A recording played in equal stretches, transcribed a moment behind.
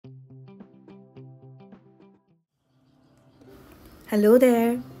Hello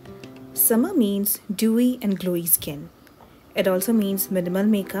there! Summer means dewy and glowy skin. It also means minimal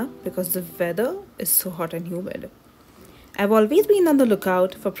makeup because the weather is so hot and humid. I've always been on the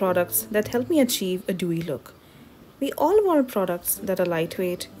lookout for products that help me achieve a dewy look. We all want products that are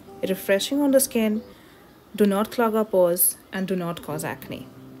lightweight, refreshing on the skin, do not clog our pores, and do not cause acne.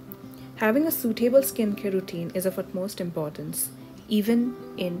 Having a suitable skincare routine is of utmost importance, even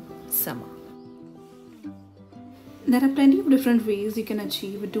in summer. There are plenty of different ways you can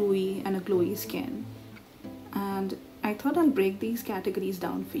achieve a dewy and a glowy skin, and I thought I'll break these categories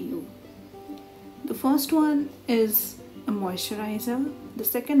down for you. The first one is a moisturizer, the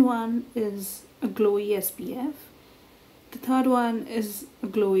second one is a glowy SPF, the third one is a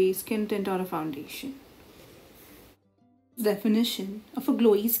glowy skin tint or a foundation. The definition of a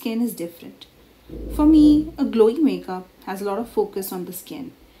glowy skin is different. For me, a glowy makeup has a lot of focus on the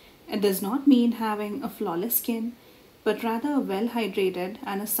skin. It does not mean having a flawless skin, but rather a well-hydrated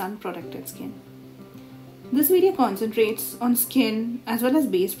and a sun-protected skin. This video concentrates on skin as well as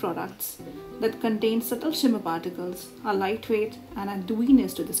base products that contain subtle shimmer particles, are lightweight, and add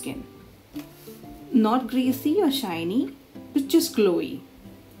dewiness to the skin. Not greasy or shiny, but just glowy.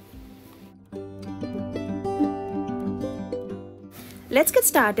 Let's get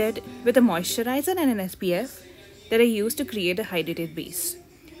started with a moisturizer and an SPF that I use to create a hydrated base.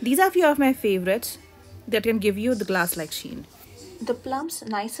 These are a few of my favorites that can give you the glass-like sheen. The Plum's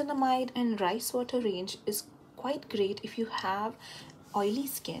niacinamide and rice water range is quite great if you have oily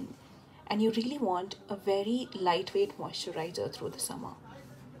skin and you really want a very lightweight moisturizer through the summer.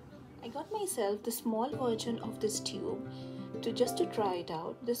 I got myself the small version of this tube just to try it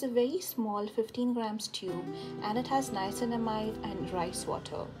out. This is a very small 15 grams tube and it has niacinamide and rice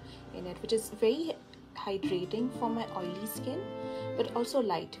water in it, which is very hydrating for my oily skin but also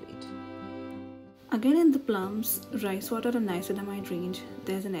lightweight. Again, in the Plum's rice water and niacinamide range,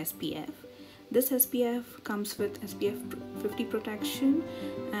 there's an SPF. This SPF comes with SPF 50 protection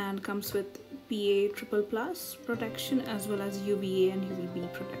and comes with PA++ protection as well as UVA and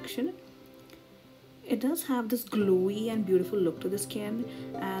UVB protection. It does have this glowy and beautiful look to the skin,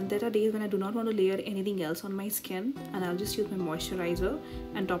 and there are days when I do not want to layer anything else on my skin and I'll just use my moisturizer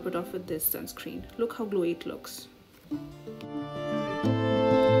and top it off with this sunscreen. Look how glowy it looks.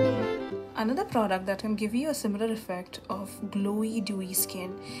 Another product that can give you a similar effect of glowy, dewy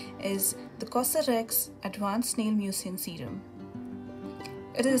skin is the Cosrx Advanced Snail Mucin Serum.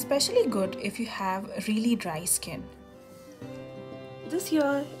 It is especially good if you have really dry skin. This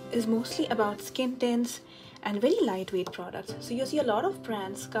here is mostly about skin tints and very lightweight products. So you see a lot of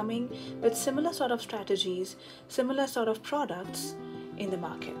brands coming with similar sort of strategies, similar sort of products in the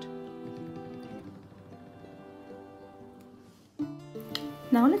market.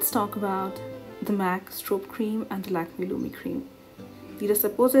 Now let's talk about the MAC Strobe Cream and the Lakmé Lumi Cream. These are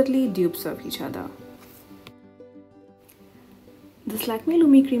supposedly dupes of each other. This Lakmé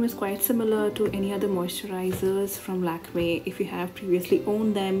Lumi Cream is quite similar to any other moisturizers from Lakmé. If you have previously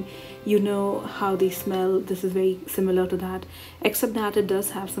owned them, you know how they smell. This is very similar to that, except that it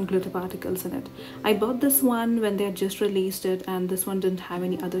does have some glitter particles in it. I bought this one when they had just released it, and this one didn't have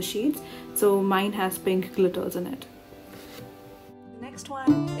any other shades, so mine has pink glitters in it. Next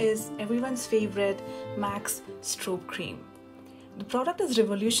one is everyone's favorite MAC's Strobe Cream. The product is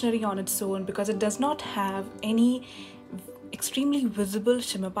revolutionary on its own because it does not have any extremely visible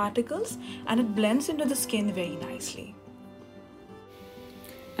shimmer particles and it blends into the skin very nicely.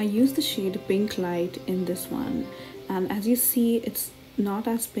 I use the shade Pinklite in this one, and as you see, it's not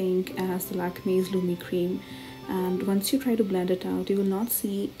as pink as the Lakmé's Lumi Cream, and once you try to blend it out, you will not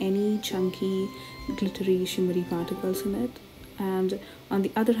see any chunky, glittery, shimmery particles in it. And on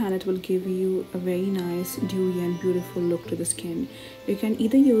the other hand, it will give you a very nice, dewy and beautiful look to the skin. You can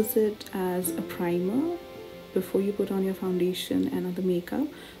either use it as a primer before you put on your foundation and other makeup,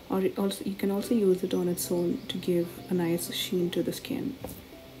 or you can also use it on its own to give a nice sheen to the skin.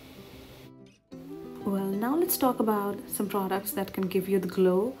 Well, now let's talk about some products that can give you the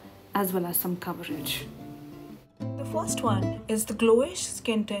glow as well as some coverage. The first one is the Glowish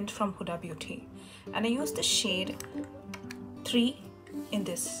Skin Tint from Huda Beauty, and I use the shade 3 in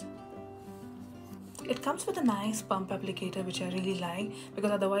this. It comes with a nice pump applicator, which I really like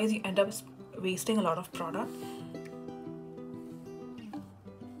because otherwise you end up wasting a lot of product.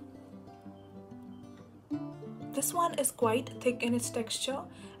 This one is quite thick in its texture,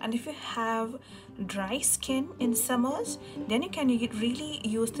 and if you have dry skin in summers, then you can really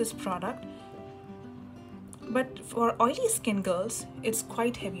use this product. But for oily skin girls, it's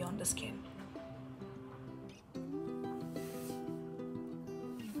quite heavy on the skin.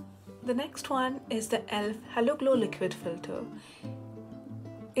 The next one is the e.l.f. Hello Glow Liquid Filter.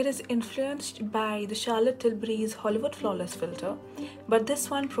 It is influenced by the Charlotte Tilbury's Hollywood Flawless filter, but this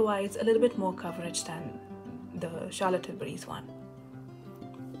one provides a little bit more coverage than the Charlotte Tilbury's one.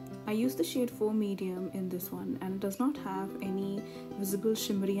 I use the shade 4 medium in this one, and it does not have any visible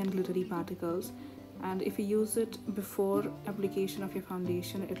shimmery and glittery particles, and if you use it before application of your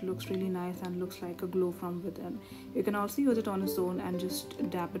foundation, it looks really nice and looks like a glow from within. You can also use it on its own and just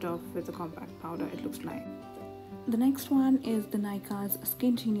dab it off with a compact powder. It looks nice. The next one is the Nykaa's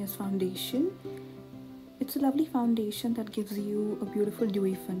Skingenius foundation. It's a lovely foundation that gives you a beautiful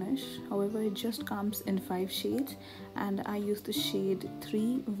dewy finish. However, it just comes in 5 shades, and I use the shade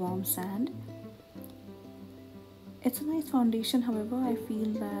 3 Warm Sand. It's a nice foundation, however, I feel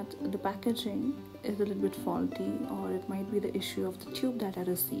that the packaging is a little bit faulty, or it might be the issue of the tube that I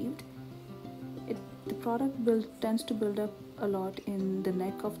received. The product tends to build up a lot in the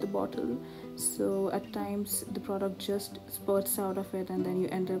neck of the bottle, so at times the product just spurts out of it and then you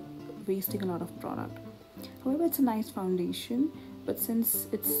end up wasting a lot of product. However, it's a nice foundation, but since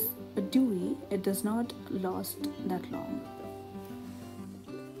it's a dewy, it does not last that long.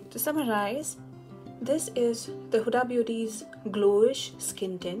 To summarize, this is the Huda Beauty's Glowish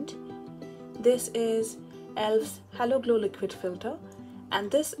Skin Tint. This is e.l.f.'s Hello Glow Liquid Filter, and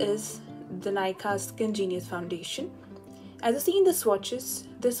this is the Nykaa's Skingenius foundation. As you see in the swatches,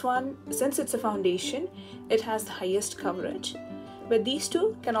 this one, since it's a foundation, it has the highest coverage, but these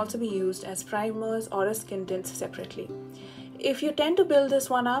two can also be used as primers or as skin tints separately. If you tend to build this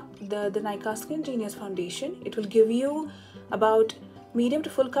one up, the Nykaa Skingenius foundation, it will give you about medium to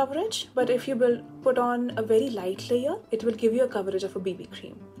full coverage, but if you put on a very light layer, it will give you a coverage of a BB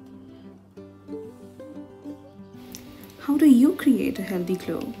cream. How do you create a healthy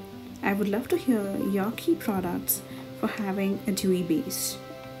glow? I would love to hear your key products for having a dewy base.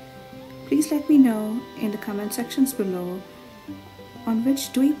 Please let me know in the comment sections below on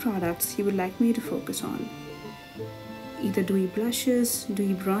which dewy products you would like me to focus on. Either dewy blushes,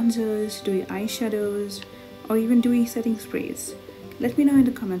 dewy bronzers, dewy eyeshadows, or even dewy setting sprays. Let me know in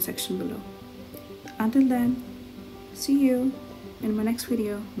the comment section below. Until then, see you in my next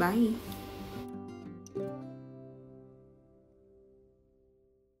video. Bye.